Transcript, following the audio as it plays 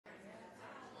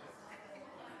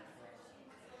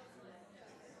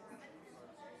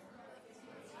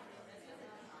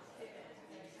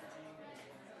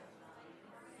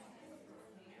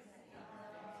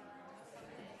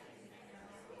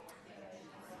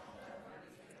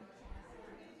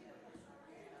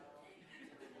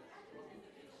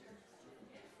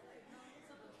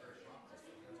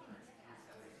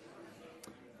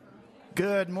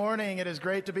Good morning. It is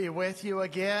great to be with you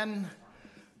again.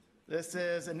 This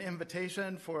is an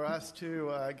invitation for us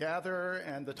to gather,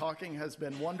 and the talking has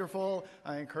been wonderful.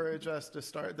 I encourage us to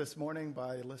start this morning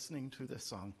by listening to this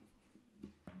song.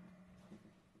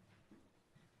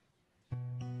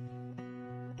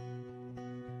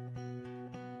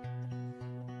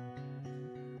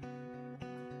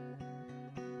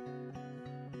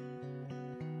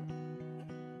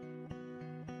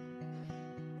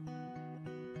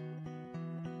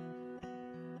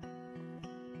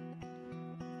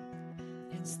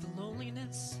 It's the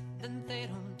loneliness that they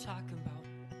don't talk about.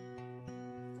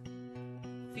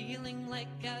 Feeling like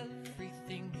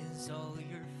everything is all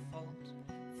your fault.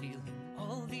 Feeling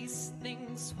all these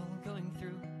things while going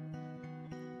through.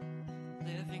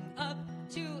 Living up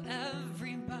to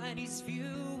everybody's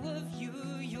view of you.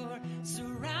 You're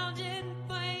surrounded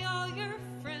by all your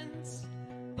friends,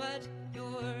 but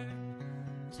you're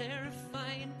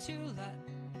terrifying to let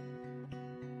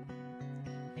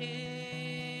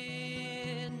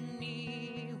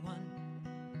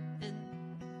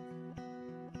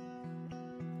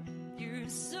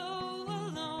so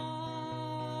alone,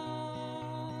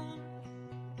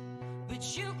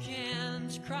 but you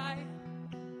can't cry.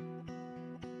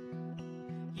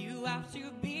 You have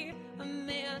to be a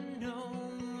man no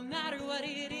matter what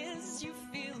it is you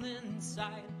feel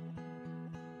inside.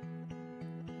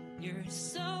 You're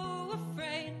so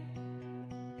afraid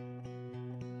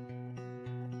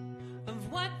of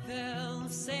what they'll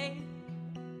say,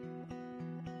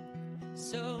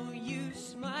 so you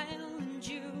smile and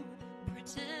you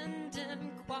pretend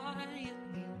and quietly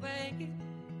wait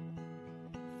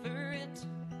for it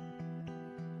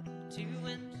to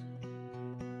end.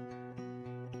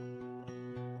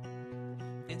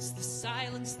 It's the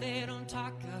silence they don't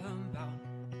talk about.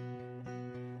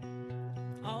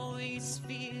 Always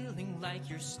feeling like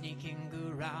you're sneaking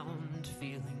around,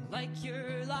 feeling like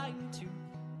you're lying to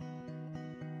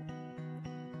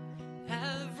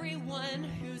everyone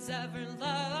who's ever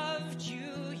loved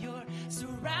you. You're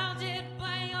surrounded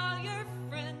by all your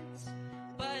friends,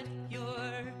 but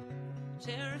you're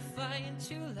terrifying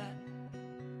to let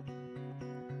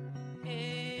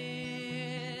anyone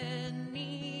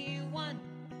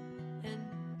in.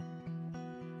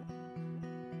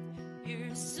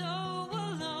 You're so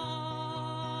alone,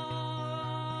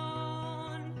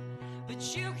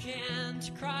 but you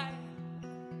can't cry.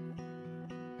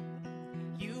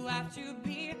 You have to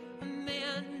be a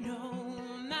man no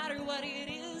matter what it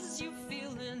is you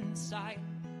feel inside.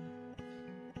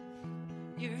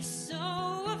 You're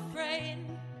so afraid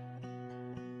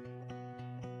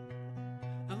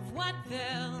of what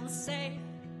they'll say,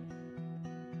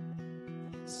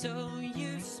 so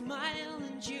you smile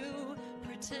and you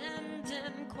pretend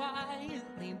and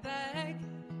quietly beg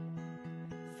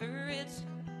for it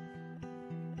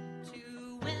to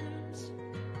end.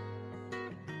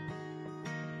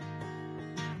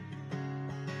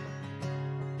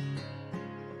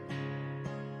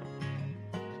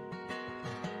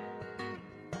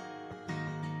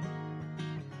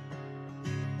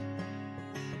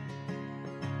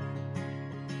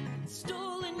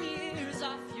 Stolen years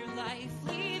off your life,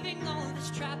 leaving all this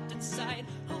trapped inside,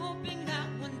 hoping that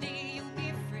one day you'll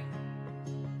be free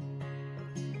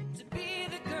to be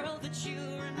the girl that you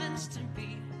were meant to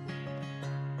be.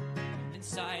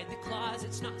 Inside the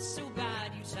closet's not so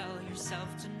bad, you tell yourself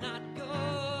to not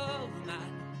go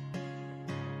mad.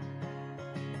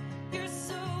 You're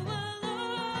so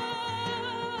alone,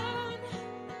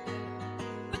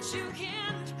 but you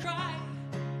can't cry.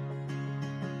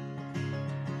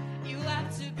 You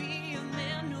have to be a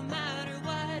man no matter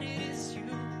what it is you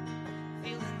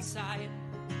feel inside.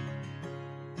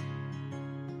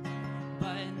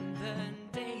 But the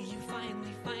day you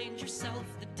finally find yourself,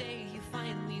 the day you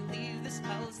finally leave this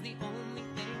hell's the only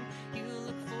thing you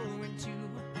look forward to.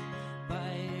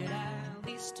 But at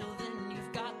least till then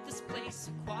you've got this place,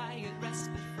 a quiet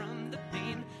respite from the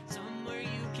pain, somewhere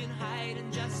you can hide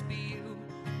and just be you.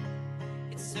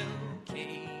 It's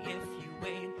okay if you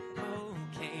wait,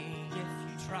 okay if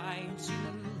you try to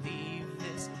leave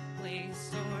this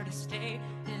place or to stay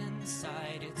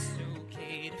inside. It's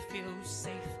okay to feel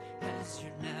safe, 'cause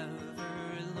you're never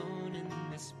alone in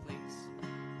this place.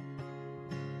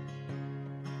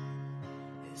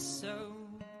 It's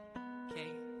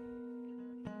okay.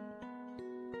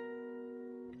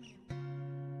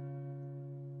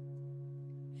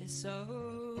 It's okay.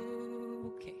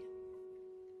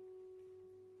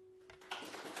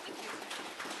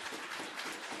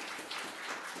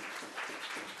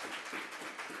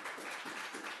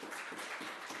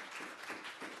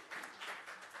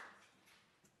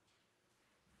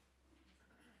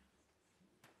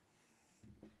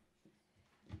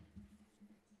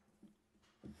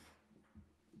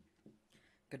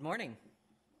 Good morning.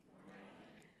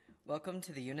 Welcome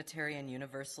to the Unitarian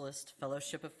Universalist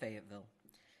Fellowship of Fayetteville.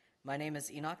 My name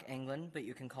is Enoch Anglin, but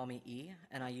you can call me E,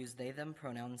 and I use they/them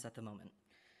pronouns at the moment.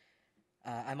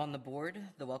 I'm on the board,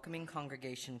 the Welcoming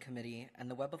Congregation Committee,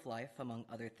 and the Web of Life, among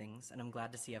other things, and I'm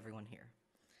glad to see everyone here.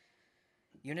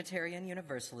 Unitarian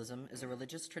Universalism is a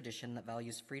religious tradition that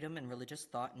values freedom in religious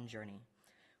thought and journey.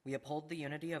 We uphold the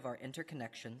unity of our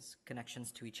interconnections,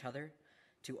 connections to each other,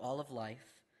 to all of life,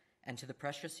 and to the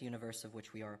precious universe of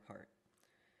which we are a part.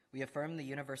 We affirm the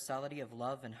universality of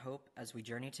love and hope as we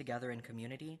journey together in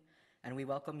community, and we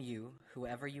welcome you,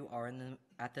 whoever you are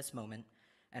at this moment,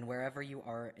 and wherever you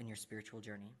are in your spiritual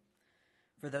journey.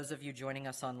 For those of you joining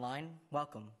us online,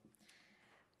 welcome.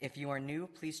 If you are new,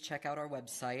 please check out our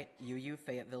website,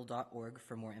 uufayetteville.org,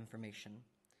 for more information.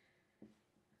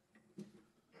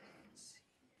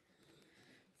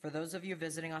 For those of you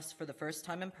visiting us for the first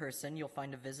time in person, you'll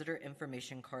find a visitor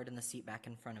information card in the seat back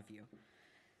in front of you.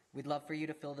 We'd love for you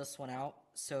to fill this one out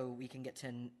so we can get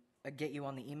you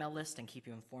on the email list and keep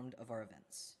you informed of our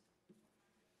events.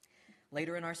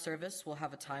 Later in our service, we'll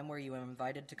have a time where you are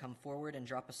invited to come forward and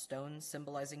drop a stone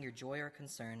symbolizing your joy or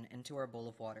concern into our bowl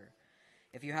of water.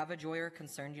 If you have a joy or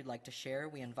concern you'd like to share,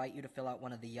 we invite you to fill out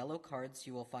one of the yellow cards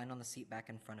you will find on the seat back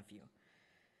in front of you.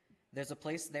 There's a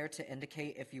place there to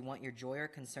indicate if you want your joy or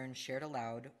concern shared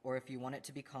aloud or if you want it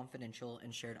to be confidential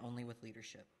and shared only with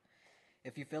leadership.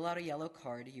 If you fill out a yellow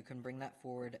card, you can bring that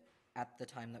forward at the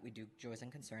time that we do joys and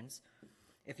concerns.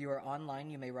 If you are online,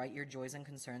 you may write your joys and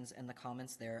concerns in the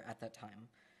comments there at that time.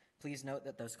 Please note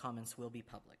that those comments will be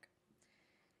public.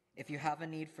 If you have a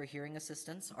need for hearing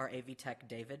assistance, our AV Tech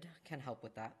David can help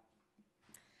with that.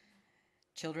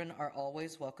 Children are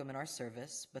always welcome in our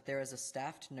service, but there is a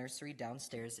staffed nursery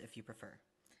downstairs if you prefer.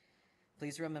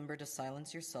 Please remember to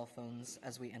silence your cell phones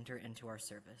as we enter into our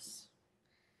service.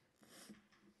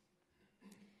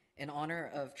 In honor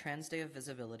of Trans Day of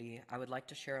Visibility, I would like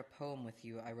to share a poem with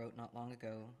you I wrote not long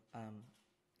ago.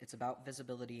 It's about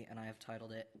visibility, and I have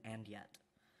titled it, "And Yet."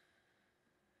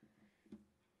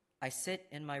 I sit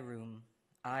in my room,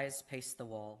 eyes pace the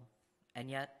wall, and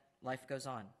yet life goes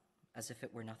on, as if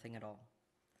it were nothing at all.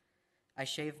 I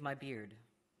shave my beard,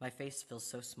 my face feels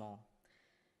so small,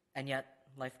 and yet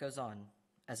life goes on,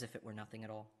 as if it were nothing at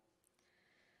all.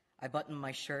 I button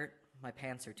my shirt, my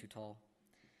pants are too tall,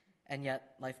 and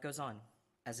yet life goes on,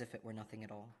 as if it were nothing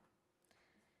at all.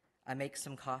 I make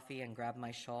some coffee and grab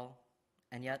my shawl,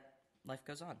 and yet life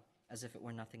goes on, as if it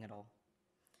were nothing at all.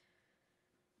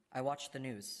 I watch the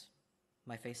news,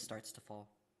 my face starts to fall.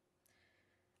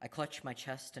 I clutch my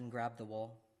chest and grab the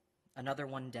wall. Another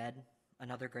one dead,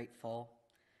 another great fall.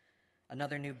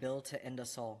 Another new bill to end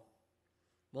us all.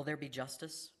 Will there be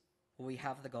justice? Will we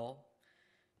have the gall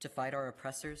to fight our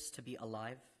oppressors to be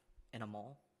alive in a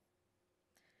mall?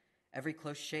 Every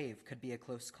close shave could be a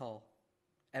close call.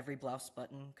 Every blouse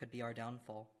button could be our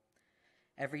downfall.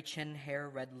 Every chin hair,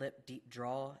 red lip, deep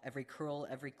draw, every curl,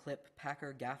 every clip,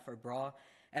 packer, gaff, or bra,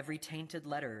 every tainted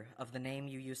letter of the name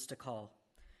you used to call.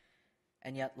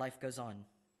 And yet life goes on,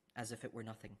 as if it were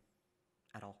nothing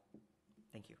at all.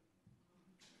 Thank you.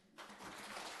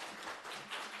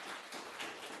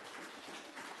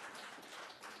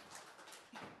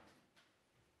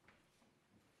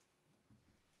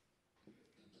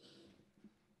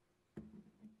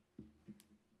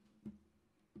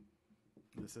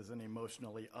 This is an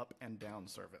emotionally up and down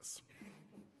service.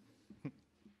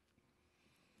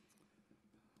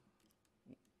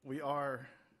 We are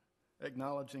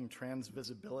acknowledging Trans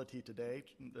Visibility today.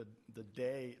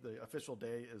 The official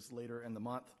day is later in the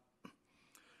month.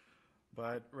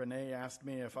 But Renee asked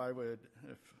me if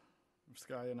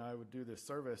Sky and I would do this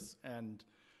service, and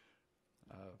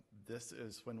this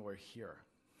is when we're here.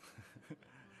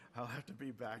 I'll have to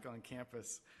be back on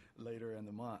campus later in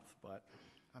the month, but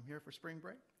I'm here for spring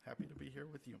break. Happy to be here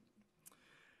with you.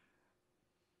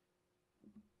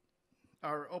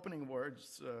 Our opening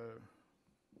words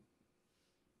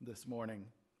this morning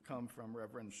come from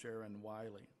Reverend Sharon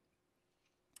Wiley.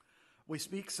 We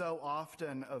speak so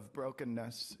often of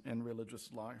brokenness in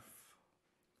religious life.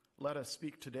 Let us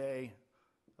speak today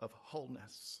of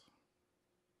wholeness.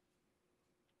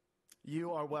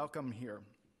 You are welcome here,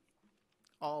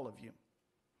 all of you.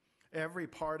 Every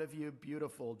part of you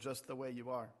beautiful just the way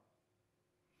you are.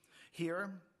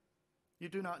 Here, you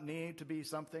do not need to be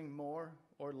something more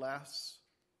or less.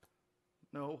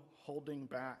 No holding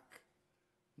back,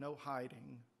 no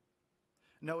hiding,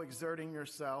 no exerting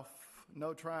yourself,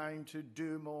 no trying to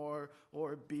do more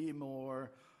or be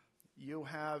more. You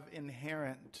have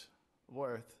inherent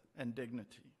worth and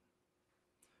dignity.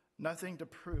 Nothing to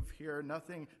prove here,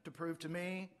 nothing to prove to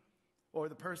me or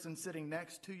the person sitting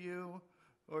next to you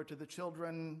or to the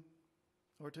children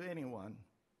or to anyone.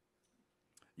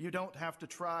 You don't have to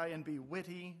try and be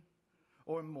witty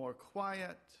or more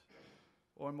quiet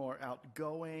or more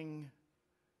outgoing.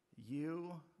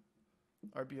 You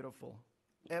are beautiful.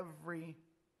 Every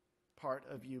part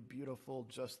of you beautiful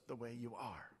just the way you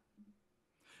are.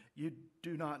 You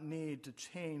do not need to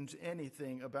change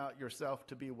anything about yourself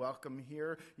to be welcome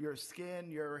here. Your skin,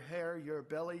 your hair, your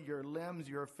belly, your limbs,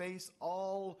 your face,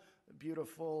 all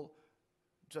beautiful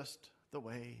just the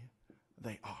way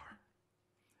they are.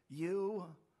 You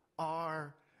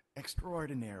are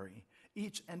extraordinary.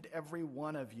 Each and every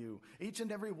one of you. Each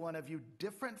and every one of you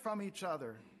different from each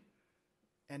other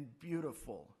and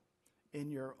beautiful in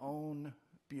your own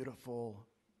beautiful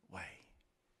way.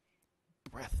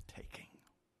 Breathtaking.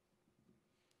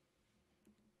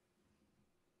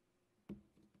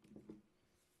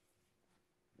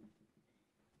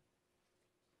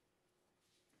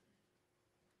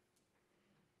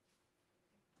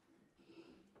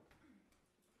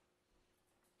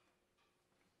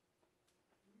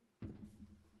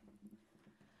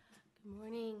 Good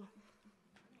morning.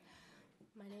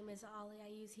 My name is Ollie. I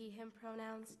use he, him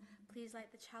pronouns. Please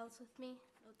light the chalice with me.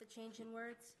 Note the change in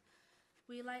words.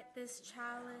 We light this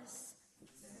chalice.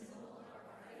 Symbol of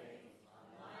our faith,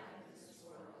 alive in this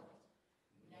world,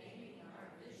 naming our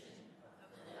vision of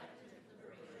collective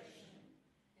liberation,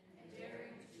 and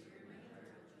daring to remember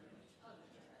to each other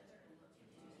into a loving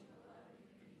community.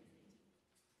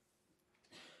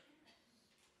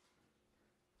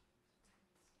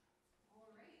 All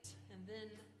right. And then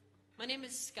my name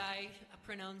is Sky,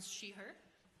 pronouns she, her,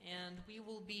 and we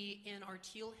will be in our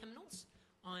teal hymnals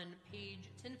on page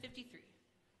 1053.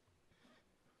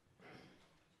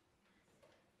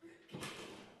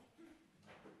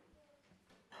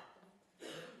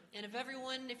 And if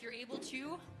everyone, if you're able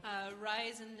to,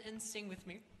 rise and sing with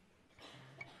me.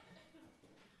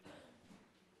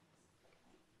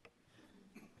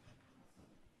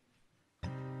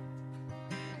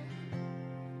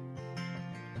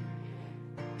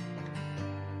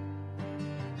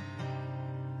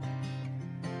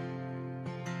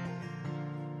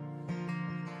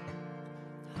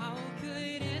 How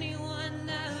could anyone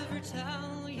ever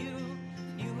tell you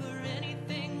you were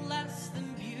anything less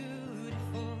than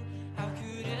beautiful? How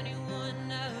could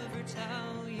anyone ever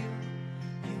tell you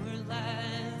you were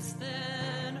less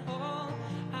than whole?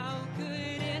 How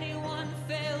could anyone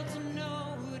fail to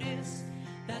notice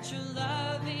that your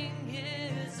loving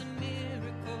is a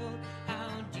miracle?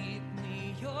 How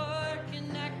deeply you're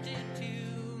connected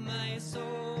to my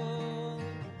soul.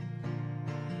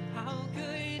 How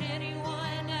could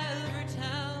anyone ever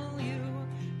tell you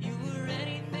you were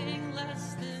anything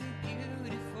less than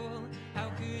beautiful? How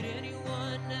could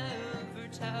anyone ever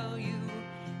tell you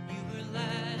you were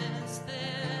less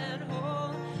than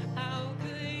whole? How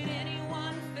could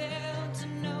anyone fail to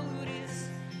notice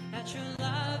that your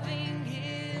loving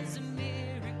is a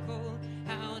miracle?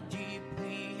 How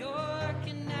deeply you're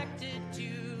connected to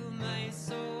my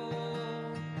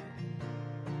soul.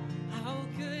 How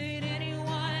could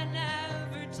anyone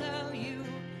ever tell you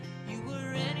you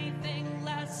were anything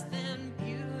less than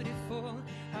beautiful?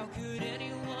 How could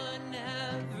anyone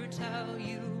ever tell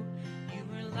you you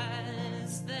were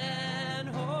less than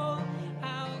whole?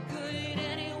 How could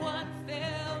anyone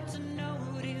fail to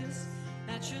notice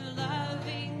that your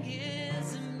loving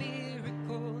is a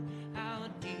miracle? How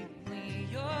deeply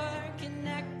you're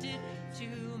connected to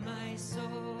my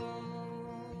soul.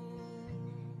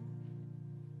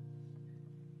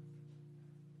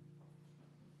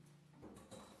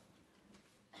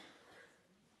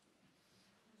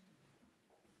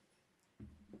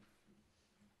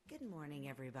 Good morning,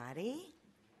 everybody.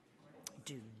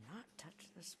 Do not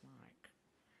touch this mic.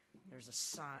 There's a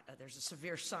sign. There's a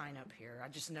severe sign up here. I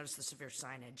just noticed the severe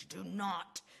signage. Do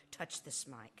not touch this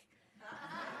mic.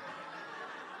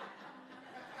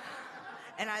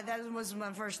 And that was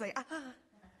my first thing.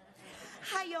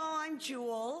 Hi, y'all. I'm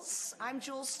Jules. I'm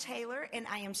Jules Taylor, and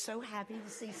I am so happy to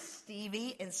see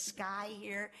Stevie and Sky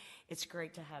here. It's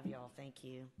great to have y'all. Thank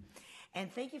you. And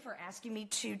thank you for asking me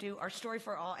to do our story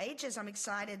for all ages. I'm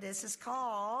excited. This is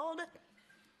called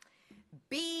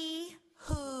Be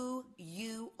Who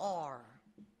You Are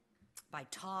by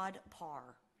Todd Parr.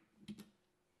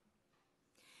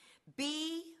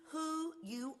 Be who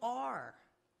you are.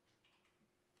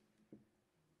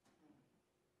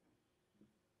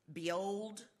 Be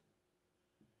old.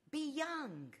 Be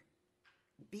young.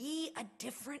 Be a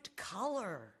different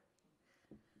color.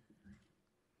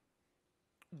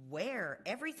 Wear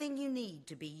everything you need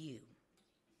to be you.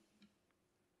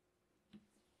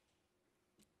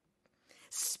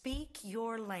 Speak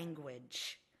your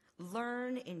language.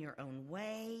 Learn in your own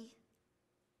way.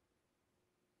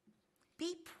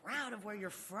 Be proud of where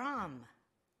you're from.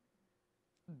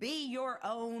 Be your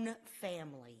own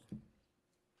family.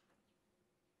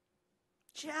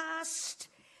 Just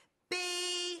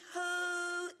be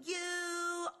who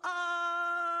you are.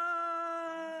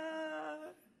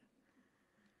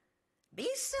 Be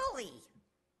silly.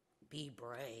 Be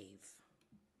brave.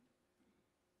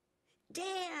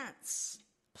 Dance,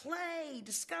 play,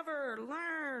 discover,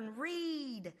 learn,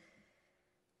 read.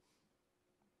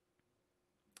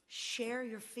 Share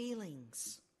your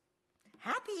feelings.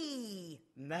 Happy,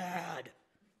 mad,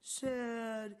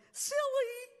 sad, silly,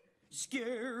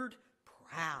 scared,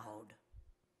 proud.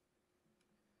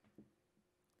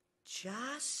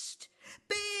 Just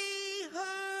be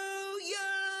who you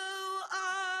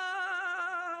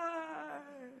are.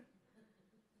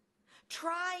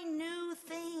 Try new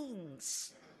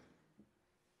things.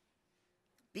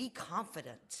 Be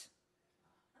confident.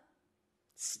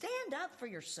 Stand up for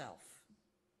yourself.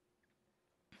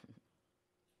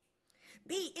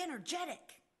 Be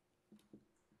energetic.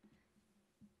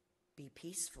 Be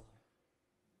peaceful.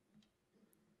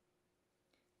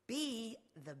 Be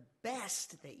the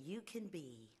best that you can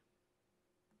be.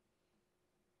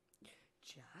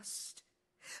 Just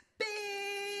be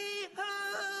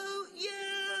who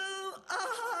you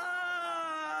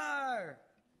are.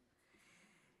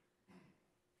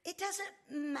 It doesn't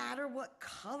matter what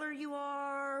color you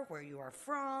are, where you are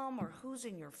from, or who's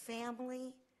in your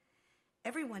family.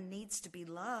 Everyone needs to be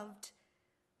loved.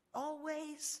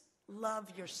 Always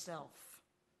love yourself.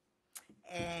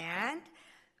 And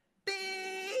be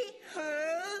who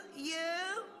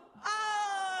you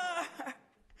are.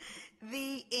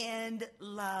 The end.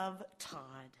 Love, Todd.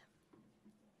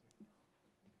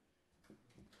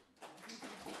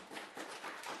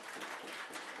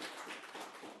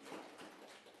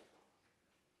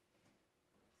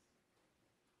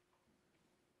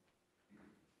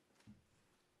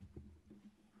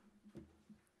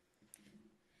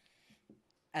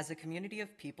 As a community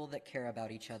of people that care about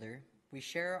each other, we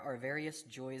share our various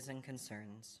joys and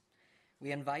concerns.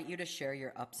 We invite you to share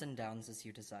your ups and downs as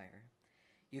you desire.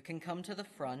 You can come to the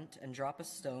front and drop a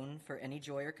stone for any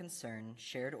joy or concern,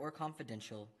 shared or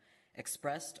confidential,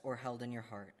 expressed or held in your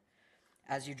heart.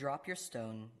 As you drop your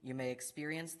stone, you may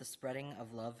experience the spreading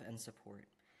of love and support.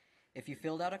 If you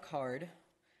filled out a card,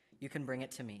 you can bring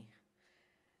it to me.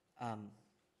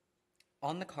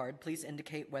 On the card, please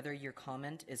indicate whether your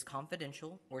comment is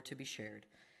confidential or to be shared.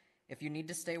 If you need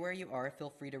to stay where you are, feel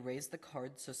free to raise the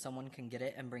card so someone can get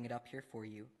it and bring it up here for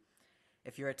you.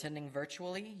 If you're attending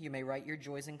virtually, you may write your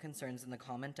joys and concerns in the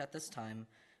comment at this time,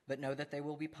 but know that they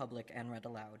will be public and read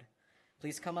aloud.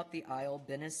 Please come up the aisle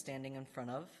Ben is standing in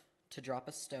front of to drop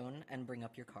a stone and bring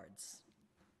up your cards.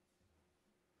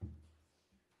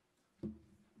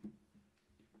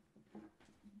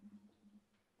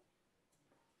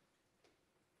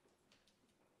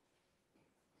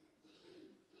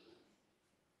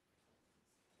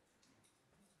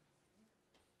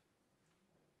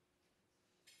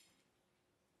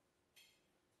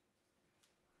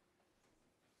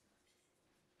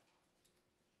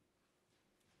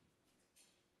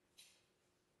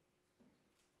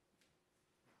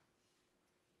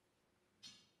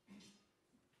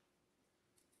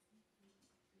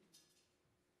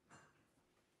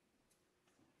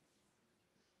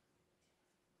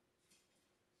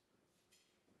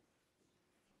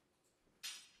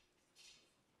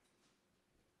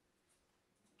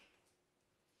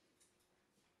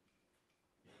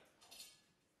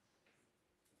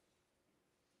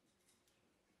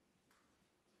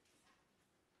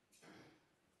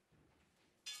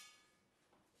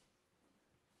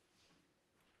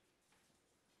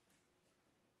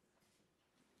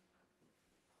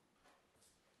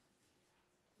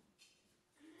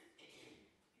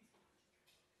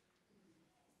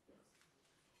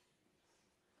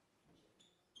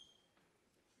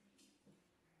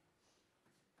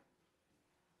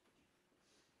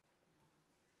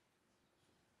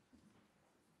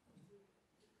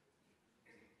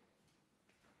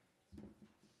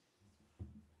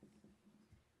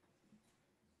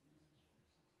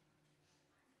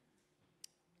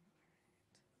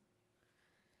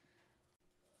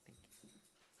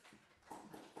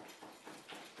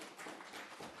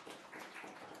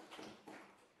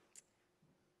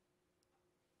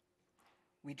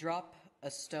 We drop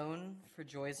a stone for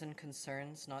joys and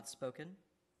concerns not spoken,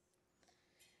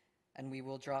 and we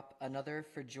will drop another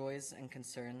for joys and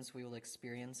concerns we will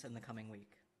experience in the coming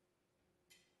week.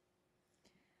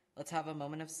 Let's have a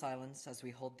moment of silence as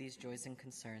we hold these joys and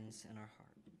concerns in our heart.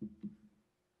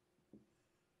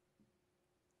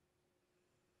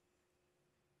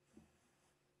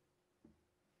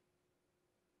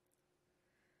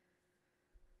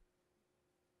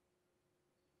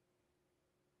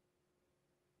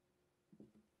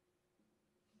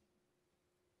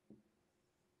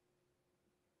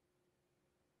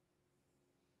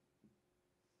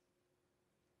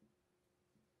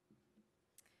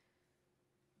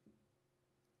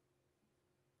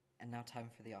 And now time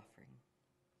for the offering.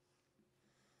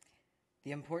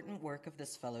 The important work of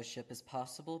this fellowship is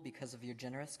possible because of your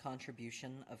generous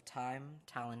contribution of time,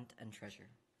 talent, and treasure.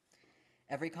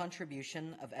 Every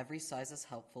contribution of every size is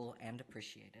helpful and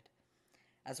appreciated.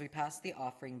 As we pass the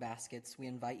offering baskets, we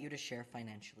invite you to share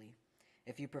financially.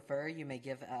 If you prefer, you may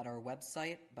give at our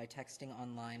website, by texting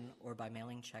online, or by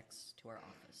mailing checks to our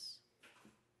office.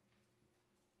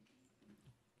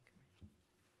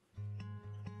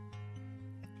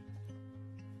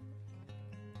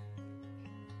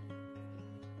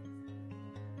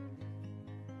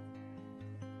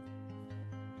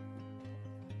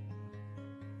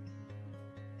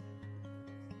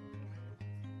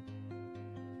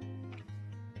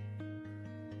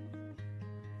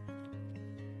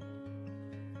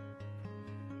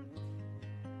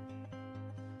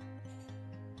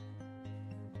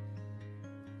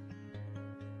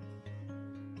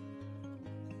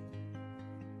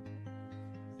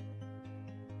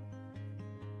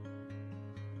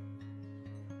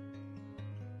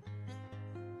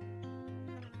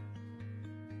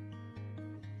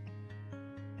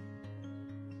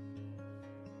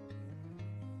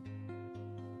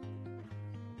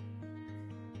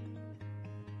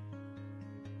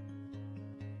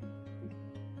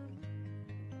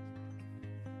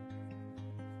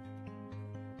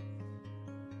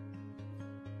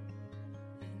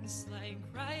 It's like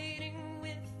writing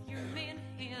with your main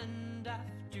hand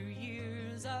after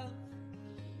years of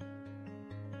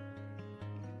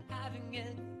having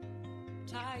it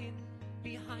tied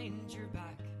behind your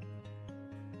back.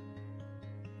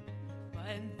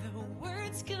 But the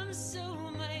words come so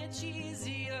much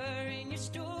easier and your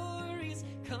stories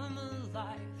come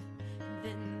alive.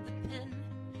 Then the pen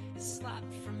is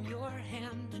slapped from your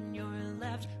hand and you're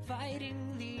left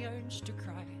fighting the urge to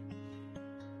cry.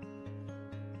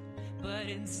 But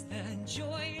it's the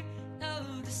joy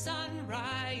of the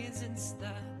sunrise, it's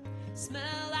the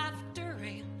smell after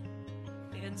rain,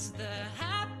 it's the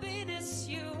happiness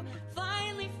you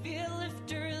finally feel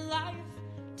after a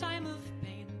lifetime of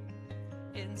pain.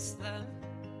 It's the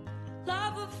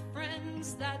love of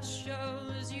friends that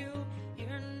shows you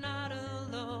you're not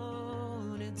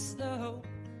alone. It's the hope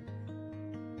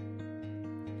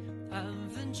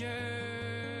of the journey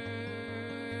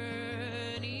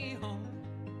home.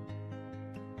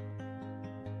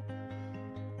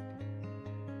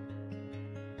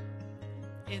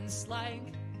 It's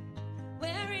like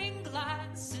wearing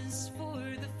glasses for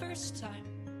the first time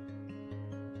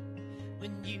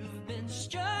when you've been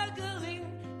struggling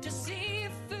to see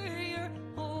for your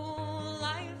whole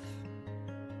life.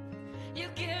 You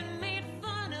get made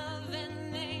fun of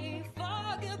and they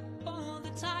fog up all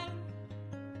the time.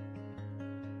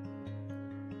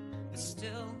 But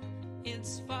still,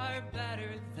 it's far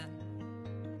better than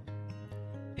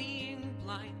being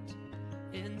blind.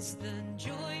 It's the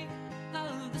joy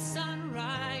of the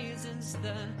sunrise, it's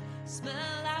the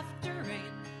smell after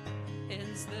rain,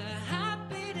 it's the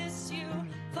happiness you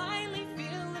finally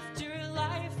feel after a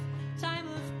lifetime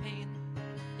of pain.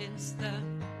 It's the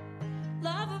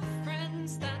love of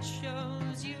friends that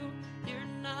shows you you're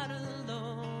not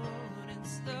alone.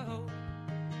 It's the hope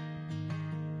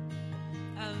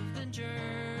of the journey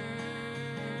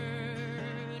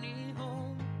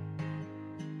home.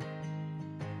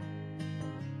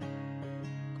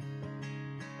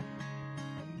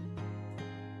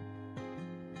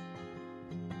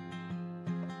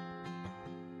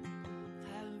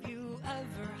 Have you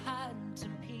ever had to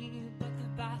pee but the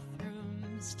bathroom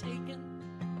is taken?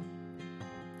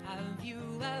 Have you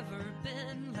ever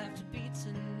been left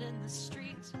beaten in the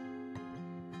street?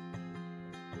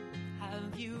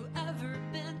 Have you ever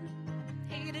been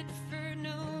hated for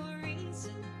no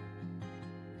reason?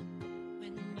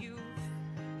 When you've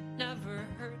never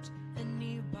hurt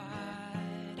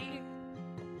anybody,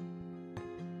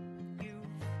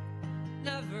 you've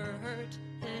never hurt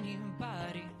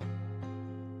anybody,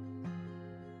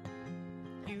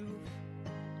 you've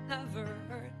never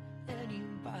hurt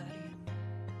anybody.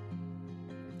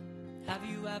 Have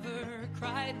you ever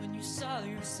cried when you saw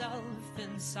yourself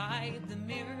inside the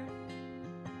mirror?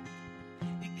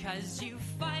 Because you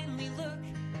finally look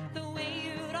the way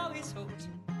you'd always hoped.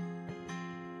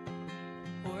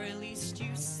 Or at least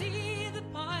you see the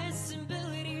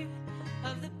possibility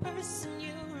of the person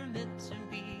you were meant to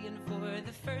be. And for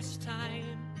the first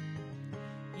time,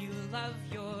 you love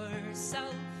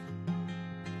yourself.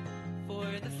 For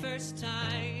the first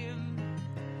time,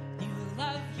 you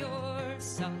love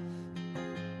yourself.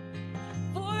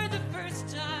 For the first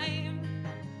time,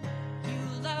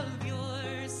 you love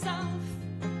yourself.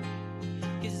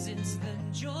 'Cause it's the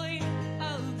joy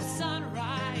of the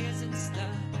sunrise, it's the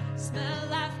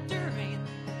smell after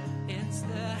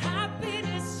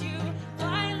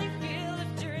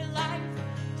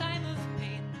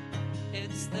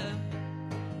It's the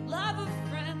love of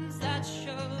friends that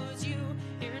shows you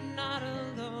you're not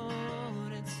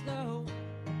alone. It's the hope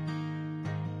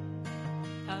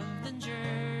of the journey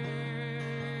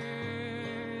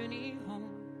home.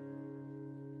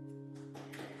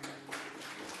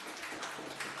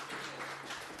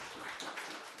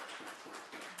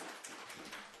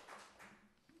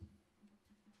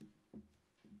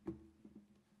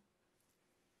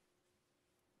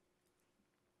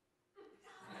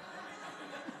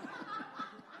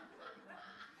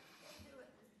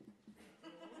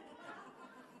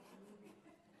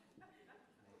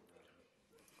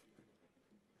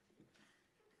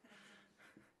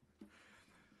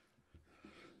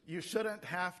 You shouldn't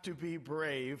have to be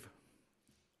brave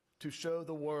to show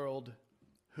the world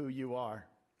who you are.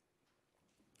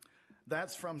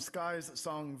 That's from Sky's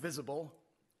song Visible,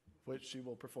 which she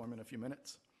will perform in a few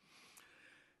minutes.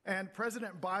 And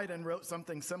President Biden wrote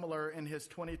something similar in his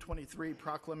 2023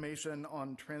 proclamation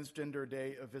on Transgender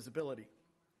Day of Visibility.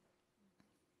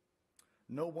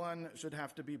 No one should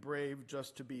have to be brave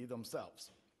just to be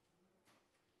themselves.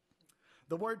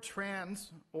 The word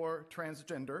trans or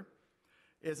transgender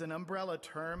is an umbrella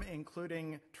term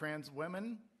including trans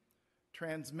women,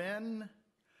 trans men,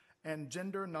 and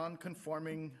gender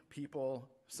nonconforming people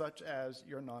such as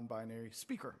your non-binary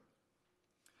speaker.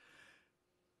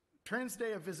 Trans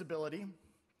Day of Visibility,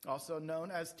 also known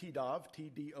as TDOV,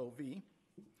 T-D-O-V,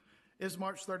 is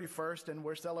March 31st, and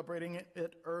we're celebrating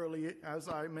it early, as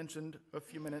I mentioned a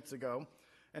few minutes ago.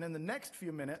 And in the next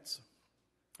few minutes,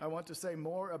 I want to say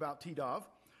more about TDOV,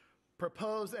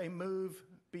 propose a move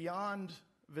beyond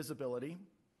visibility,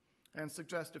 and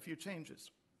suggest a few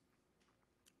changes,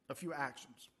 a few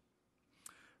actions.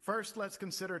 First, let's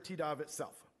consider TDOV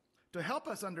itself. To help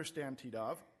us understand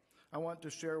TDOV, I want to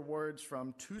share words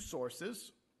from two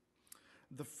sources.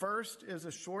 The first is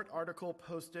a short article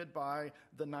posted by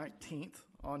the 19th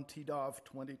on TDOV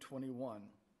 2021.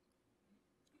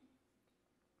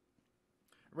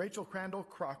 Rachel Crandall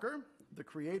Crocker, the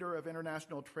creator of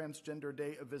International Transgender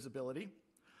Day of Visibility,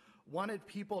 wanted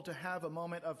people to have a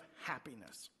moment of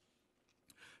happiness.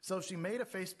 So she made a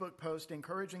Facebook post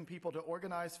encouraging people to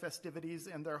organize festivities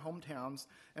in their hometowns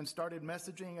and started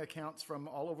messaging accounts from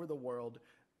all over the world.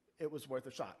 It was worth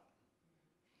a shot.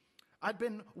 I'd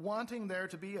been wanting there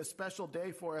to be a special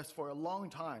day for us for a long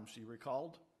time, she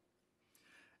recalled.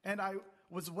 And I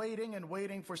was waiting and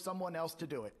waiting for someone else to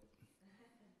do it.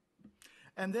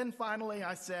 And then finally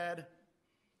I said,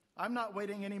 I'm not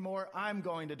waiting anymore, I'm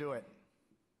going to do it.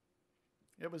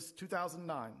 It was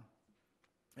 2009.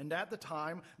 And at the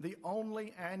time, the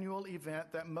only annual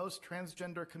event that most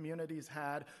transgender communities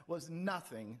had was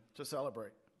nothing to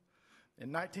celebrate.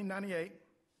 In 1998,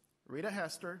 Rita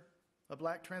Hester, a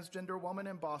black transgender woman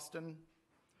in Boston,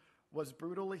 was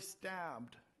brutally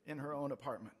stabbed in her own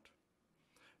apartment.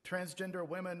 Transgender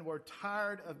women were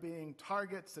tired of being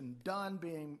targets and done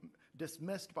being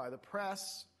dismissed by the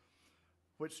press,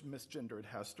 which misgendered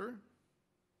Hester,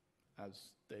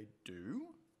 as they do.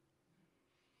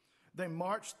 They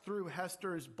marched through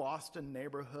Hester's Boston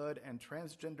neighborhood, and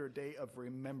Transgender Day of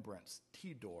Remembrance,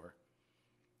 TDOR,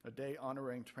 a day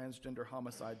honoring transgender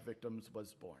homicide victims,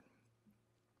 was born.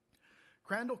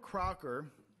 Crandall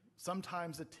Crocker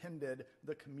sometimes attended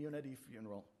the community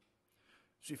funeral.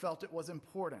 She felt it was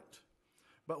important,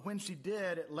 but when she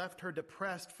did, it left her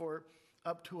depressed for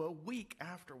up to a week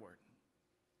afterward.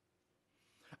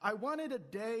 I wanted a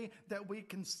day that we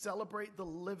can celebrate the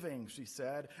living, she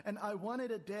said, and I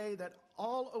wanted a day that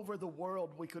all over the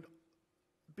world we could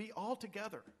be all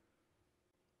together.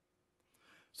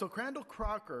 So Crandall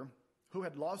Crocker, who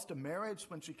had lost a marriage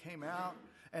when she came out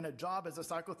and a job as a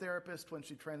psychotherapist when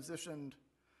she transitioned,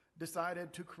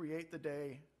 decided to create the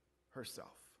day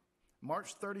herself.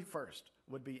 March 31st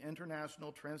would be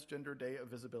International Transgender Day of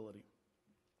Visibility.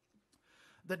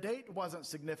 The date wasn't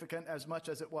significant as much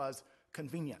as it was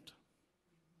convenient.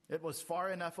 It was far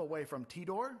enough away from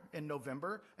TDOR in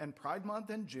November and Pride Month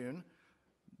in June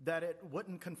that it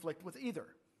wouldn't conflict with either.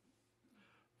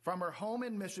 From her home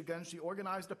in Michigan, she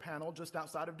organized a panel just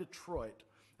outside of Detroit,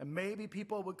 and maybe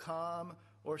people would come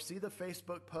or see the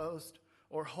Facebook post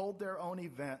or hold their own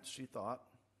events, she thought.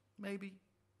 Maybe.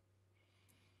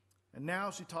 And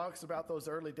now she talks about those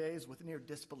early days with near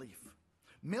disbelief.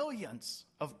 Millions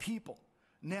of people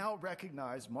now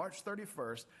recognize March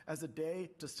 31st as a day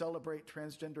to celebrate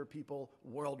transgender people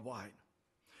worldwide.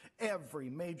 Every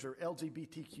major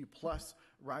LGBTQ plus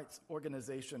rights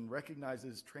organization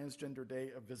recognizes Transgender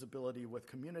Day of Visibility with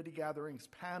community gatherings,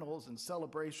 panels, and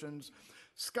celebrations.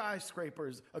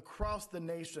 Skyscrapers across the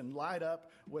nation light up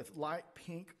with light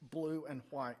pink, blue, and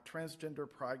white transgender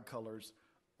pride colors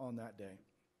on that day.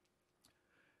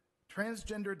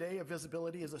 Transgender Day of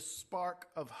Visibility is a spark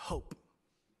of hope,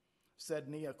 said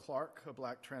Nia Clark, a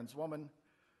black trans woman,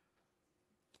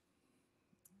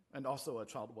 and also a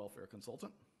child welfare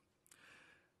consultant.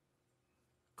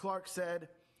 Clark said,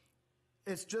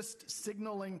 "It's just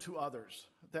signaling to others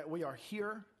that we are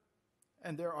here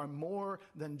and there are more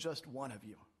than just one of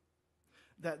you.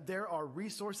 That there are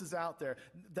resources out there,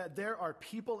 that there are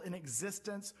people in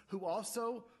existence who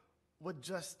also would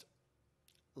just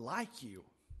like you."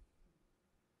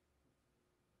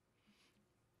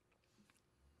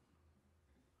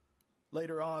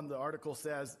 Later on, the article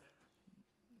says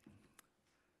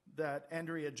that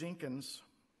Andrea Jenkins,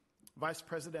 vice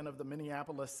president of the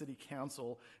Minneapolis City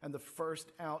Council and the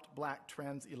first out black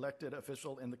trans elected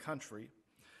official in the country,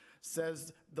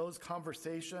 says those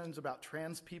conversations about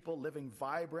trans people living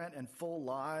vibrant and full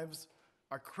lives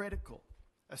are critical,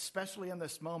 especially in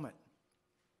this moment.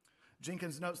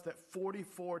 Jenkins notes that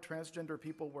 44 transgender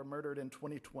people were murdered in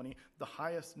 2020, the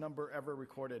highest number ever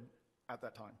recorded at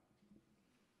that time.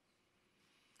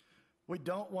 "We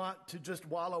don't want to just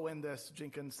wallow in this,"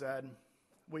 Jenkins said.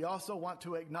 "We also want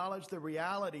to acknowledge the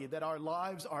reality that our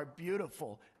lives are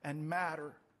beautiful and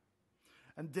matter.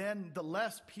 And then the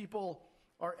less people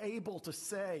are able to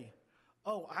say,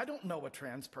 'Oh, I don't know a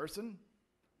trans person,'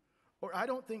 or 'I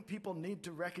don't think people need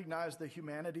to recognize the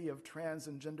humanity of trans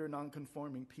and gender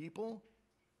nonconforming people.'"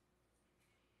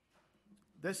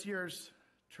 This year's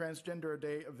Transgender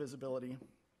Day of Visibility,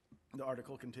 the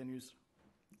article continues,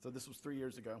 so this was 3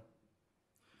 years ago.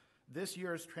 "This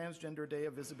year's Transgender Day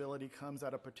of Visibility comes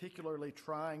at a particularly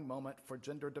trying moment for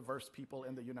gender diverse people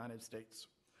in the United States.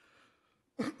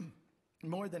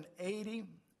 More than 80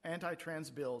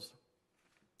 anti-trans bills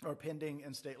are pending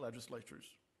in state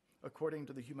legislatures. According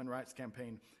to the Human Rights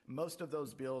Campaign, most of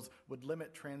those bills would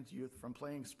limit trans youth from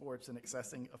playing sports and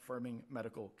accessing affirming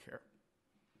medical care.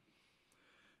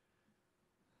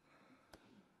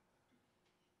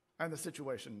 And the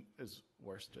situation is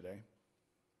worse today.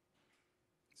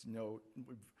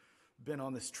 We've been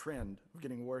on this trend of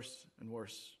getting worse and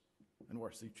worse and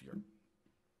worse each year.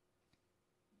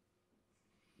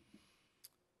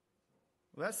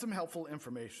 Well, that's some helpful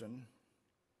information.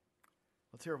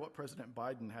 Let's hear what President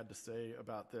Biden had to say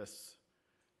about this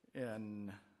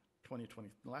in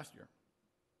 2020, last year.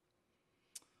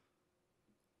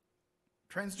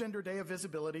 Transgender Day of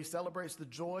Visibility celebrates the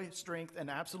joy, strength, and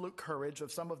absolute courage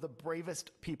of some of the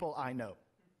bravest people I know.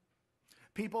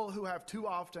 People who have too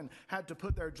often had to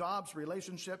put their jobs,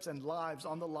 relationships, and lives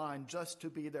on the line just to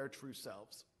be their true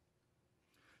selves.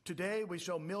 Today, we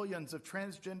show millions of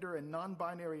transgender and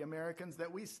non-binary Americans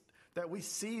that we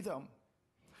see them.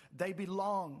 They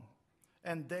belong,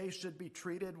 and they should be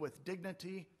treated with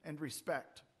dignity and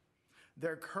respect.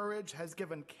 Their courage has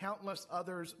given countless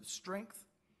others strength,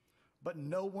 but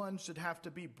no one should have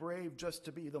to be brave just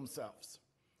to be themselves.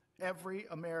 Every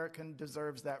American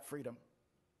deserves that freedom.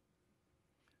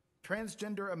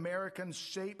 Transgender Americans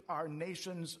shape our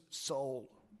nation's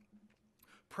soul.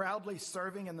 Proudly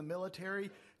serving in the military,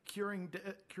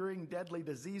 curing deadly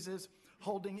diseases,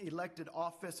 holding elected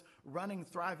office, running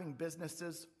thriving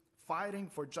businesses, fighting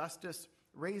for justice,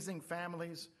 raising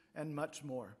families, and much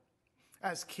more.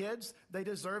 As kids, they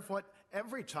deserve what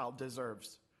every child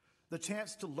deserves: the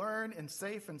chance to learn in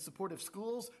safe and supportive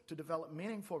schools, to develop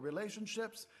meaningful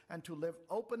relationships, and to live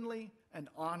openly and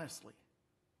honestly.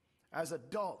 As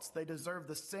adults, they deserve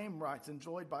the same rights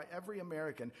enjoyed by every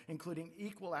American, including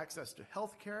equal access to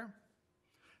health care,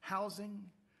 housing,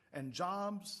 and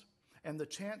jobs, and the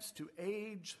chance to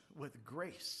age with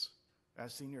grace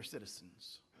as senior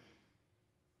citizens.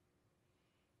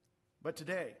 But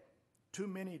today, too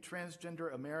many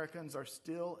transgender Americans are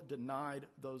still denied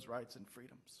those rights and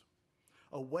freedoms.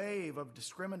 A wave of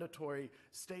discriminatory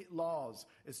state laws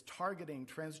is targeting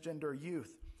transgender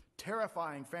youth,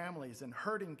 terrifying families, and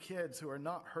hurting kids who are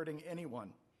not hurting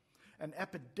anyone. An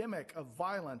epidemic of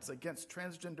violence against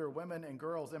transgender women and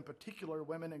girls, in particular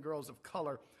women and girls of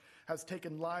color, has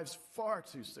taken lives far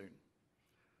too soon.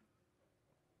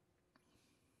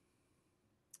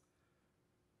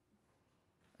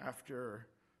 After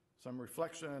some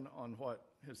reflection on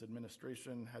what his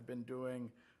administration had been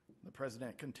doing, the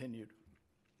president continued,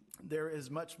 "There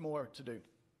is much more to do.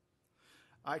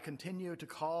 I continue to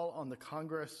call on the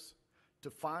Congress to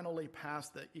finally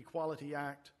pass the Equality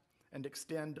Act and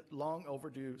extend long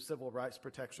overdue civil rights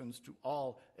protections to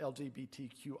all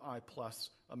LGBTQI+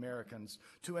 Americans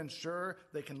to ensure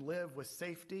they can live with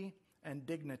safety and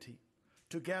dignity.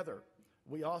 Together,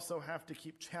 we also have to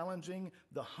keep challenging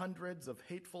the hundreds of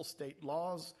hateful state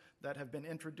laws that have been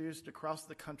introduced across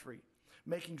the country,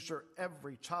 making sure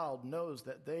every child knows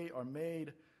that they are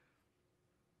made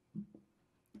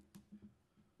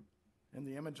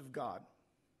in the image of God,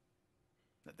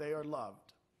 that they are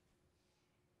loved,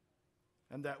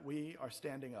 and that we are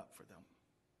standing up for them.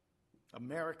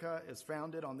 America is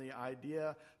founded on the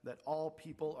idea that all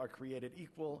people are created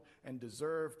equal and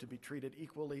deserve to be treated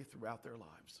equally throughout their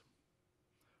lives.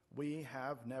 We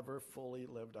have never fully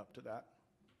lived up to that,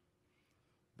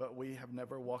 but we have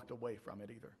never walked away from it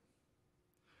either.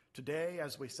 Today,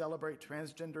 as we celebrate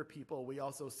transgender people, we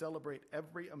also celebrate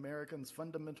every American's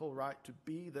fundamental right to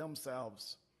be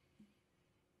themselves,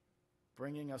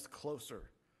 bringing us closer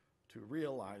to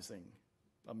realizing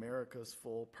America's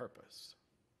full purpose.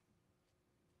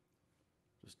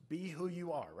 Just be who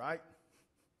you are, right?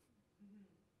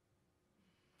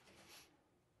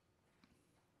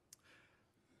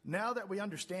 Now that we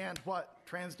understand what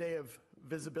Trans Day of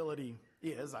Visibility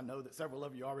is, I know that several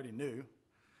of you already knew,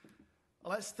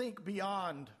 let's think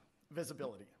beyond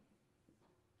visibility.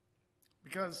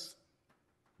 Because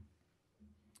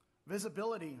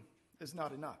visibility is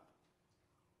not enough.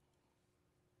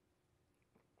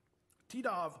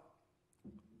 TDOV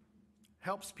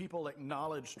helps people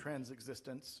acknowledge trans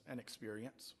existence and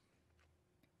experience.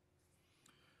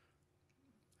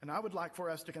 And I would like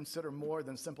for us to consider more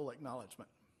than simple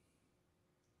acknowledgement,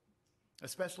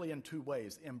 especially in two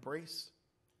ways: embrace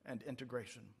and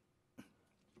integration.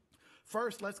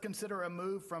 First, let's consider a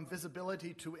move from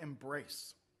visibility to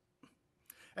embrace.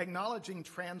 Acknowledging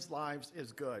trans lives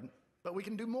is good, but we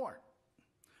can do more.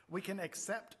 We can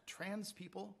accept trans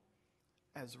people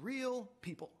as real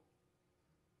people,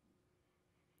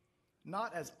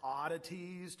 not as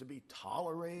oddities to be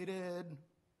tolerated,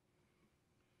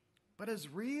 but as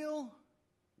real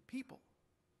people,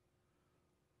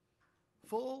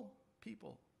 full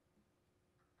people,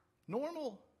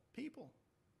 normal people,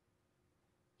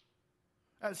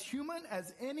 as human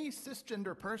as any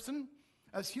cisgender person,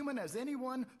 as human as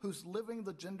anyone who's living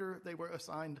the gender they were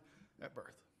assigned at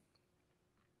birth.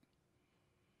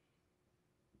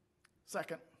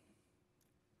 Second,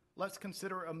 let's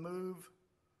consider a move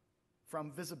from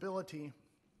visibility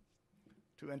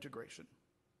to integration.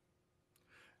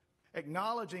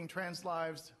 Acknowledging trans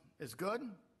lives is good,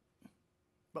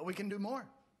 but we can do more.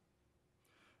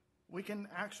 We can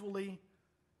actually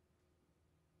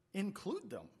include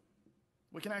them.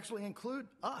 We can actually include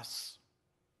us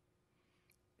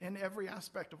in every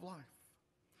aspect of life.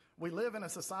 We live in a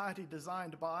society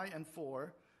designed by and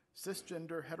for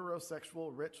cisgender,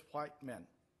 heterosexual, rich white men.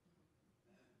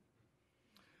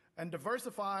 And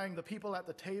diversifying the people at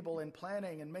the table in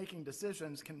planning and making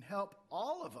decisions can help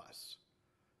all of us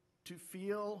to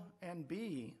feel and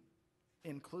be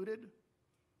included,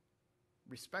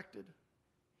 respected,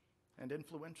 and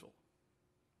influential.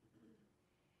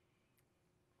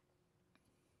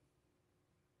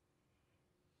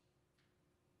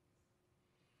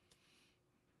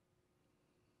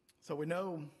 So we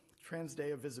know Trans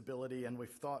Day of Visibility, and we've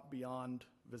thought beyond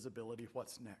visibility.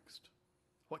 What's next?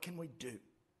 What can we do?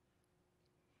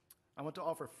 I want to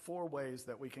offer 4 ways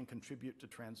that we can contribute to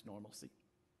trans normalcy.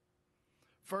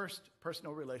 First,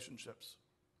 personal relationships.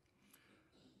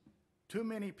 Too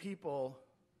many people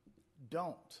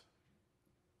don't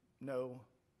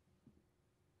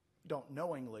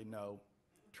knowingly know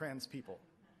trans people.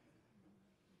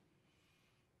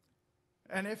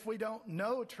 And if we don't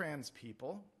know trans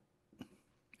people,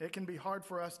 it can be hard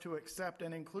for us to accept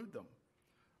and include them.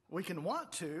 We can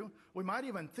want to, we might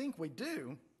even think we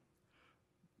do,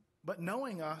 but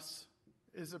knowing us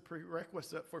is a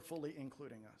prerequisite for fully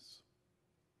including us.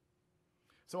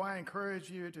 So I encourage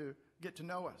you to get to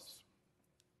know us.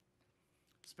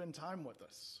 Spend time with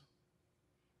us.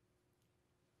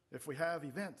 If we have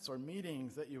events or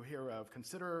meetings that you hear of,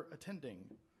 consider attending.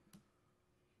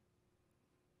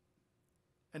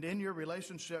 And in your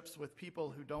relationships with people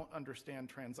who don't understand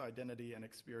trans identity and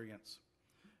experience,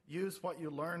 use what you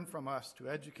learn from us to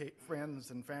educate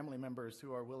friends and family members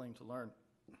who are willing to learn.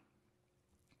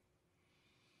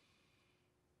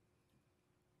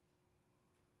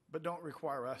 But don't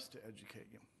require us to educate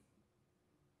you.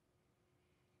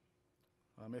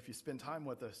 If you spend time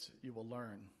with us, you will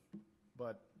learn.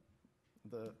 But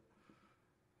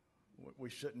we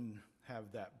shouldn't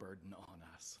have that burden on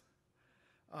us.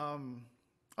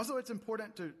 Also, it's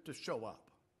important to show up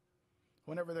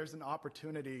whenever there's an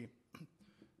opportunity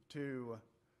to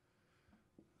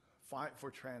fight for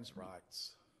trans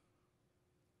rights.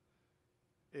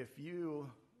 If you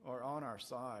are on our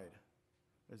side,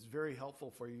 it's very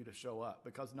helpful for you to show up,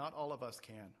 because not all of us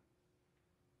can.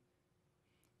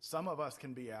 Some of us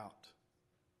can be out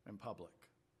in public,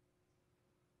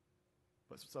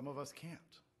 but some of us can't.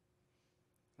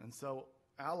 And so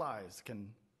allies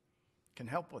can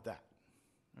help with that,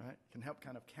 right? Can help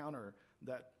kind of counter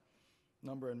that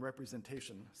number and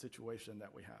representation situation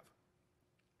that we have.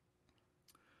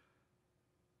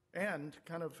 And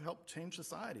kind of help change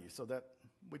society so that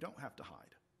we don't have to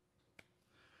hide.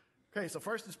 Okay, so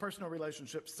first is personal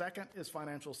relationships. Second is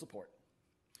financial support.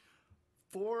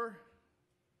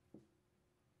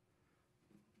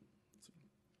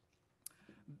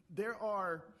 There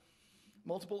are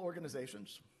multiple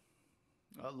organizations,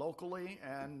 locally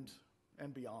and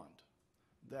beyond,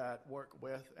 that work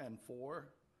with and for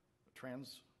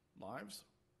trans lives.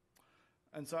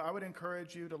 And so I would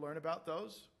encourage you to learn about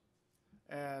those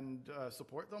and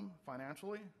support them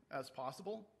financially as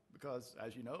possible, because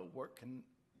as you know,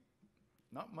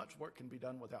 not much work can be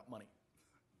done without money.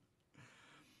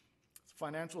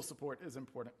 Financial support is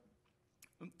important.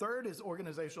 And third is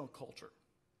organizational culture.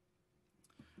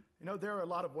 You know, there are a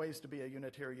lot of ways to be a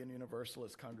Unitarian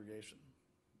Universalist congregation.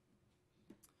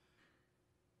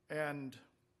 And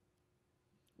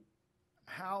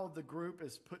how the group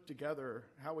is put together,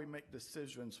 how we make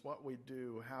decisions, what we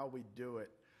do, how we do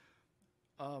it,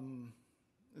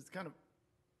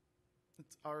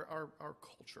 it's our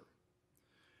culture.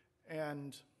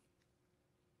 And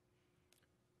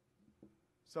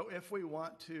so if we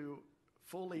want to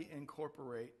fully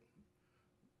incorporate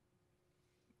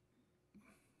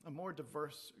a more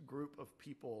diverse group of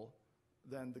people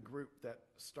than the group that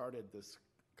started this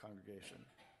congregation,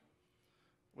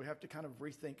 we have to kind of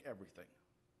rethink everything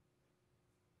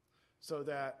so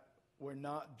that we're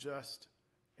not just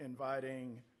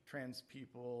inviting trans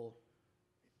people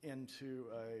into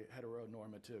a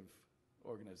heteronormative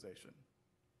organization,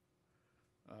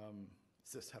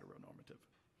 cis-heteronormative.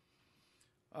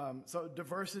 So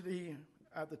diversity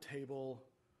at the table,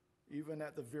 even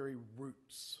at the very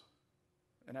roots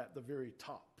and at the very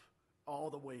top, all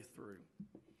the way through.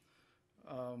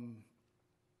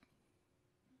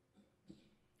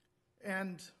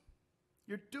 And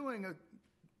you're doing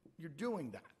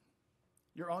that.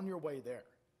 You're on your way there.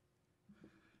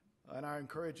 And I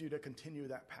encourage you to continue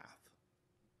that path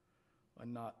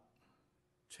and not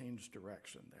change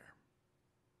direction there.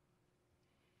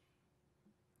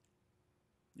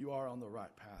 You are on the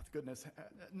right path. Goodness,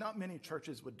 not many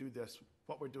churches would do this,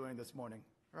 what we're doing this morning,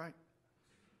 right?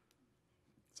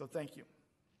 So thank you.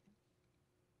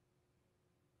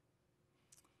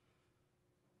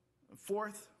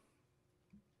 Fourth,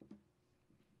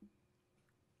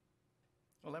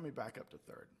 well, let me back up to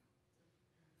third,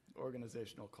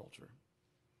 organizational culture,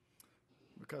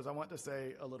 because I want to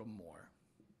say a little more.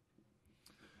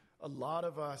 A lot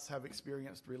of us have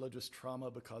experienced religious trauma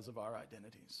because of our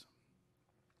identities.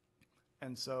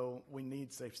 And so we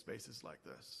need safe spaces like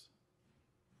this.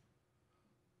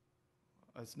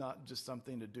 It's not just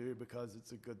something to do because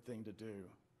it's a good thing to do,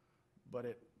 but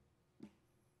it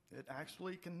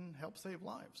actually can help save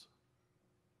lives.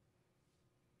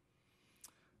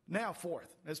 Now,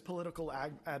 fourth is political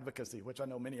advocacy, which I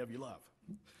know many of you love.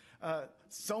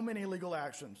 So many legal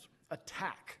actions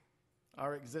attack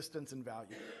our existence and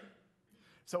value.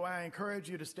 So I encourage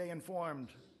you to stay informed,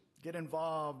 get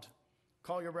involved,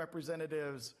 call your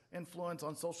representatives, influence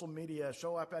on social media,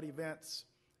 show up at events,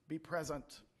 be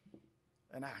present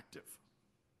and active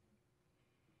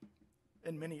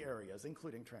in many areas,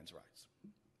 including trans rights.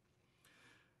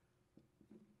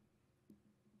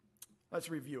 Let's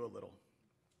review a little.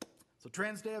 So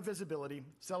Trans Day of Visibility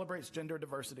celebrates gender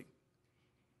diversity.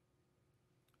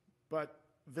 But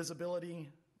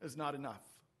visibility is not enough.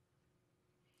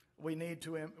 We need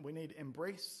to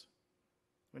embrace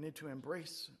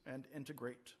and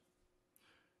integrate.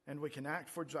 And we can act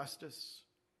for justice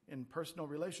in personal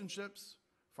relationships,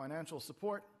 financial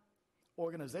support,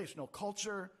 organizational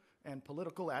culture, and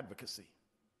political advocacy.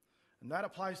 And that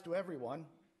applies to everyone.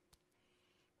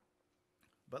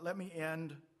 But let me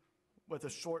end with a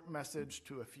short message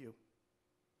to a few.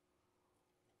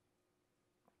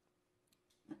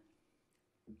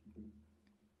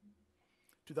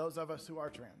 To those of us who are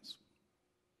trans,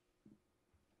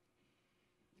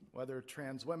 whether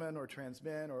trans women or trans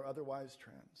men or otherwise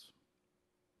trans,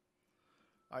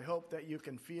 I hope that you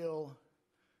can feel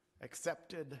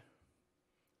accepted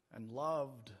and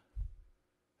loved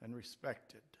and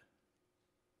respected,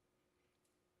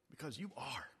 because you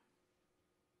are.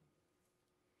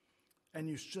 And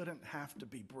you shouldn't have to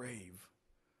be brave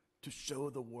to show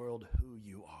the world who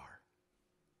you are.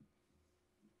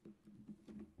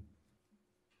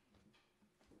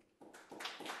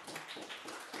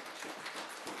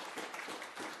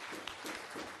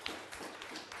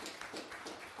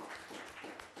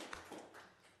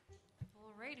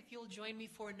 All right, if you'll join me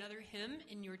for another hymn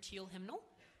in your teal hymnal.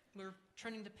 We're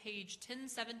turning to page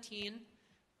 1017.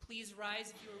 Please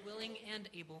rise if you are willing and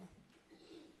able.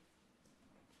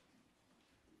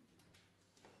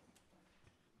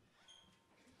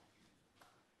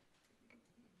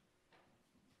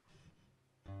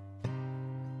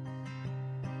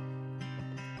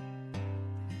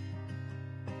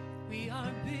 We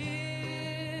are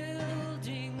building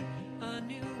a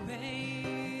new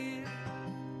way.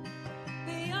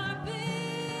 We are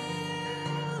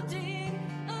building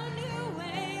a new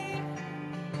way.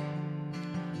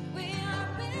 We are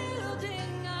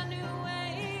building a new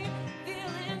way,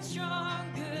 feeling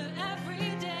stronger every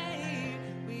day.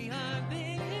 We are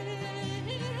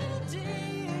building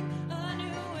a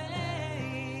new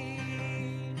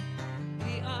way.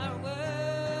 We are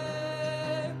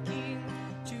working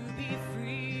to be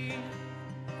free.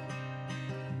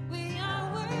 We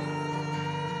are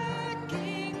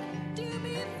working to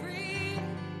be free.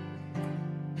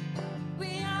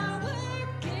 We are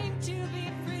working to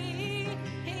be free.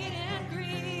 Hate and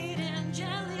greed and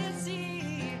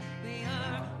jealousy. We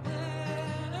are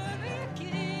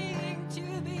working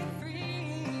to be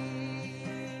free.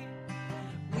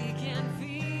 We can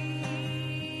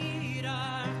feed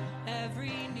our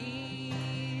every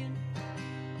need.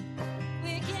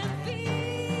 We can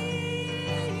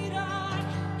feed our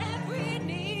every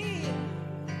need.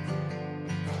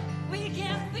 We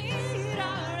can feed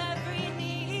our every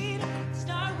need.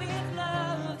 Start with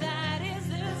love, that is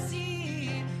the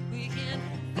seed. We can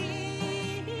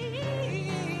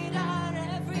feed our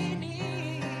every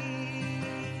need.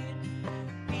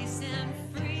 Peace and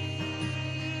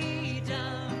freedom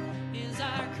is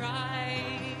our cry.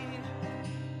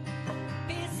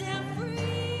 Peace and freedom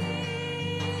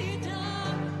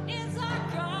is our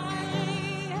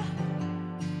cry.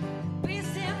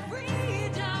 Peace and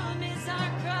freedom is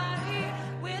our cry.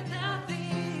 Without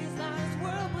these, this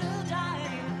world will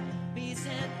die. Peace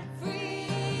and freedom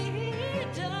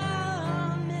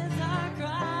is our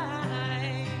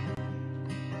cry.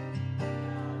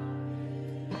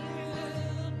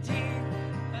 Building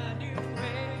a new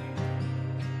way.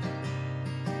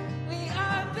 We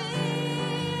are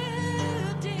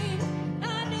building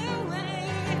a new way.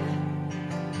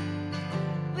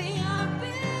 We are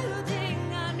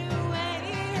building a new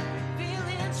way,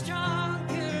 feeling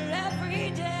stronger every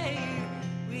day.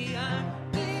 We are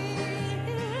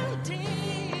building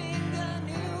a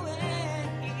new way.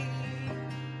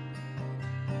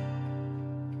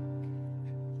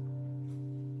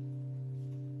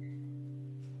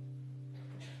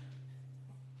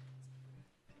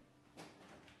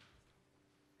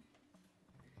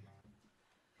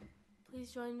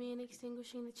 Please join me in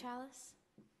extinguishing the chalice.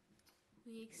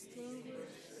 We extinguish.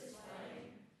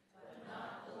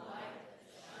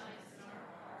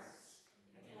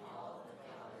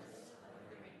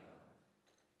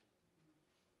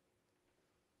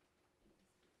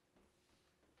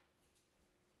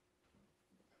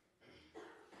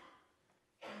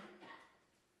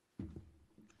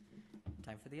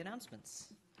 Time for the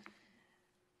announcements.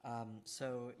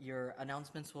 So your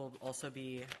announcements will also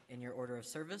be in your order of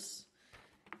service.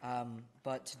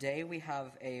 But today we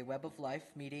have a Web of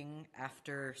Life meeting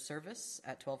after service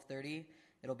at 12:30.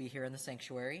 It'll be here in the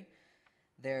sanctuary.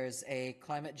 There's a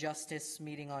climate justice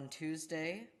meeting on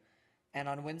Tuesday. And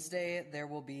on Wednesday, there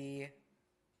will be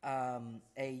a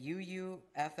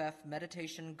UUFF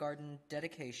meditation garden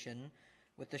dedication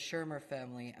with the Shermer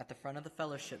family at the front of the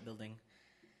fellowship building.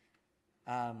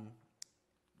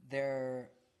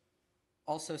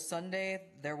 Also Sunday,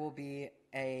 there will be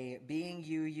a Being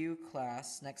UU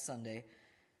class next Sunday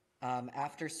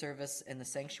after service in the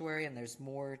sanctuary, and there's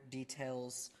more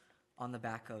details on the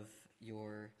back of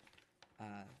your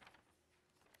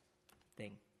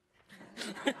thing.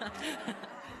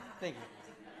 Thank you.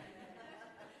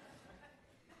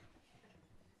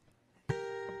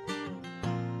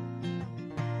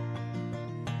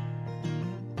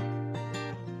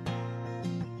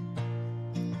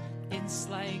 It's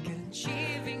like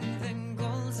achieving the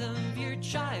goals of your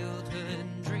childhood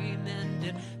dream, and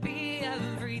it be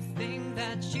everything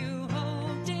that you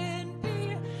hoped it'd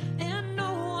be, and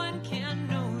no one can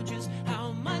know just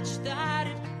how much that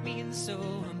it means. So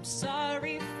I'm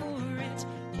sorry for it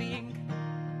being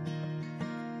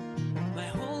my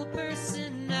whole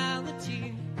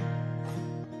personality.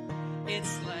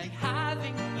 It's like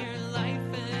having your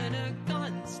life in a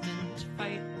constant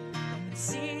fight and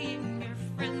seeing your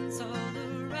friends all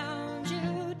around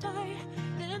you die.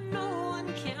 Then no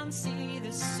one can see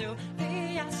this, so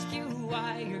they ask you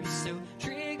why you're so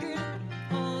triggered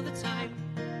all the time.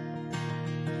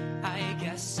 I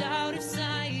guess out of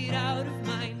sight, out of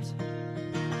mind.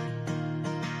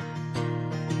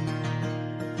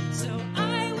 So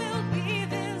I will be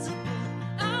visible.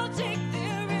 I'll take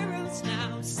their arrows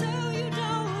now, so you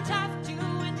don't have to.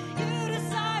 When you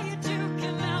decide to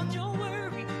come out, don't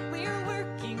worry, we're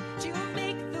working to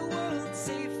make the world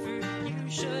safer. You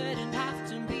shouldn't have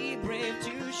to be brave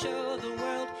to show the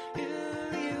world who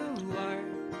you are.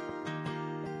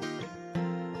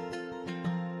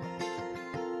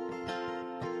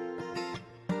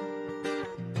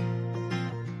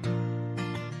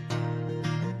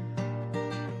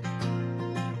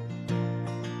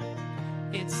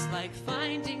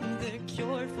 finding the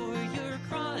cure for your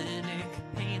chronic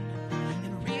pain,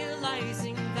 and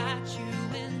realizing that you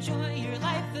enjoy your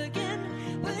life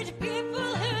again. Would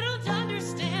people who don't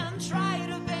understand try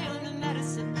to ban the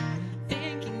medicine,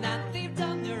 thinking that they've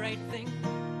done the right thing?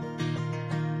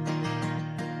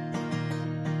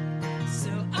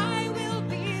 So I will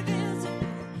be visible,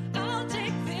 I'll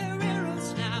take their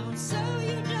arrows now, so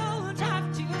you don't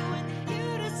have to. When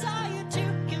you decide to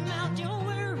come out, don't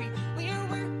worry, we're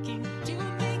working to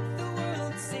make the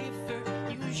world safer.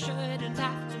 You shouldn't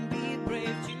have to be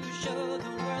brave to show the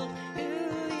world who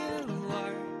you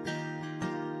are.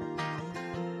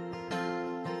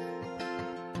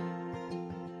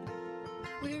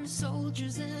 We're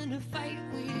soldiers in a fight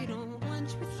we don't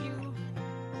want with you.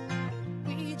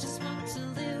 We just want to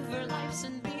live our lives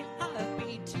and be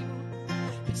happy too.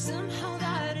 But somehow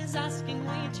that is asking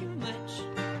way too much.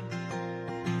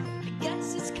 I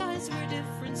guess it's 'cause we're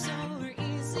different, so we're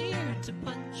easier to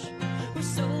punch. We're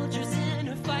soldiers in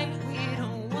a fight we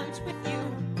don't want with you.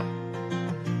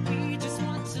 We just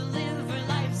want to live our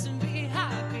lives and be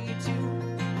happy too.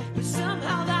 But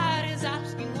somehow that is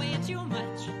asking way too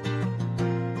much.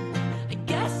 I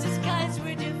guess it's 'cause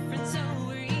we're different, so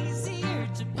we're easier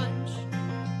to punch.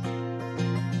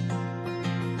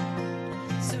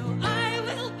 So I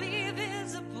will be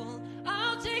visible,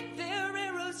 I'll take their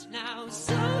arrows now,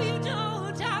 so you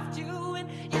don't have to. When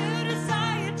you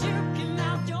decide to come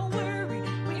out, don't worry,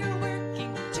 we're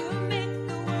working to make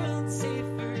the world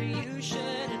safer. You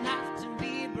shouldn't have to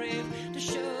be brave to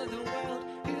show the world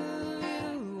who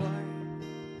you are.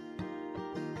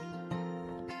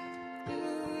 Who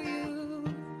you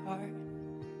are.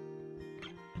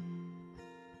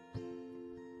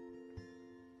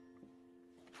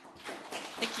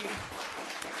 Thank you.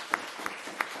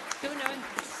 Go on.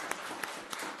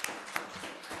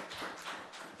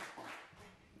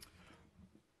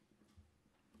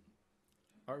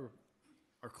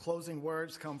 Our closing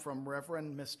words come from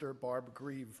Reverend Mr. Barb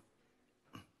Grieve.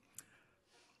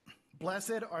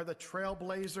 Blessed are the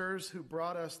trailblazers who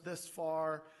brought us this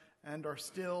far and are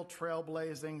still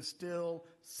trailblazing, still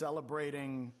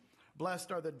celebrating.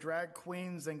 Blessed are the drag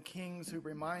queens and kings who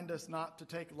remind us not to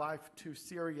take life too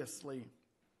seriously.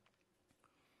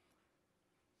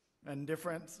 And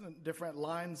different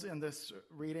lines in this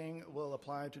reading will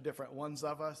apply to different ones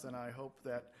of us, and I hope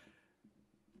that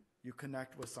you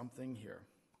connect with something here.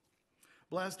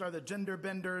 Blessed are the gender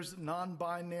benders,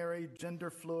 non-binary, gender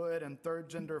fluid, and third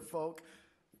gender folk,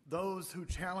 those who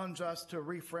challenge us to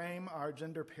reframe our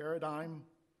gender paradigm.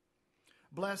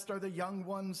 Blessed are the young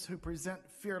ones who present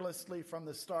fearlessly from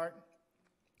the start.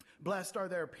 Blessed are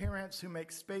their parents who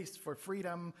make space for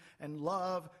freedom and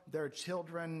love their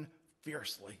children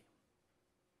fiercely.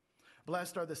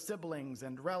 Blessed are the siblings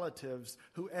and relatives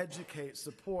who educate,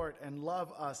 support, and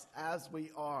love us as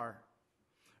we are.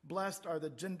 Blessed are the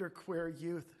genderqueer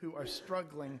youth who are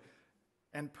struggling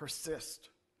and persist.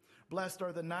 Blessed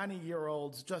are the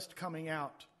 90-year-olds just coming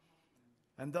out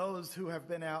and those who have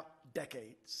been out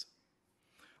decades.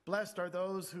 Blessed are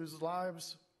those whose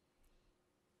lives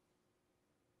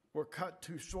were cut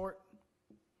too short.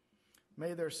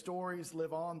 May their stories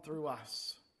live on through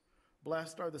us.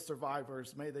 Blessed are the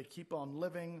survivors. May they keep on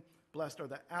living. Blessed are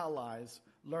the allies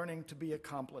learning to be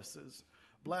accomplices.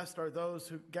 Blessed are those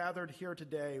who gathered here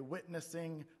today,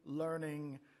 witnessing,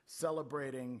 learning,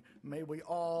 celebrating. May we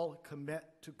all commit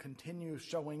to continue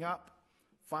showing up,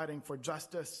 fighting for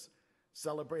justice,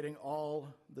 celebrating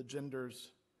all the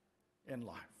genders in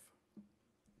life.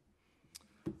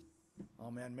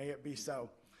 Amen. May it be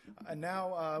so. And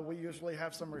now we usually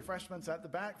have some refreshments at the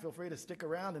back. Feel free to stick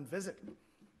around and visit.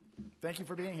 Thank you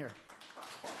for being here.